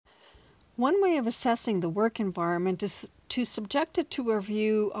One way of assessing the work environment is to subject it to a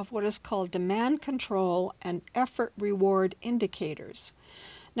review of what is called demand control and effort reward indicators.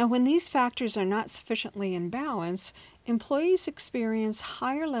 Now, when these factors are not sufficiently in balance, employees experience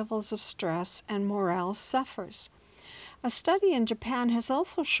higher levels of stress and morale suffers. A study in Japan has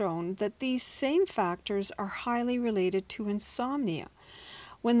also shown that these same factors are highly related to insomnia.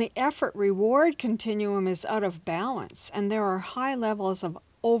 When the effort-reward continuum is out of balance and there are high levels of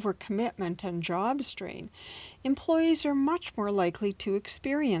overcommitment and job strain, employees are much more likely to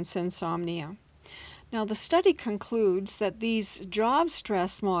experience insomnia. Now, the study concludes that these job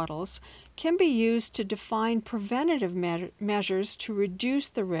stress models can be used to define preventative measures to reduce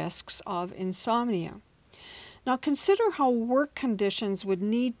the risks of insomnia. Now, consider how work conditions would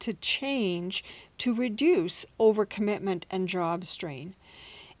need to change to reduce overcommitment and job strain.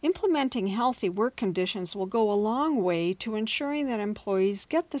 Implementing healthy work conditions will go a long way to ensuring that employees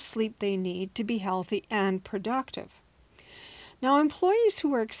get the sleep they need to be healthy and productive. Now, employees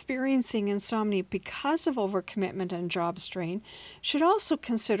who are experiencing insomnia because of overcommitment and job strain should also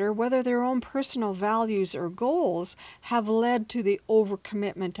consider whether their own personal values or goals have led to the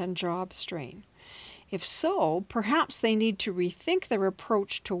overcommitment and job strain. If so, perhaps they need to rethink their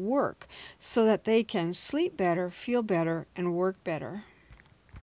approach to work so that they can sleep better, feel better, and work better.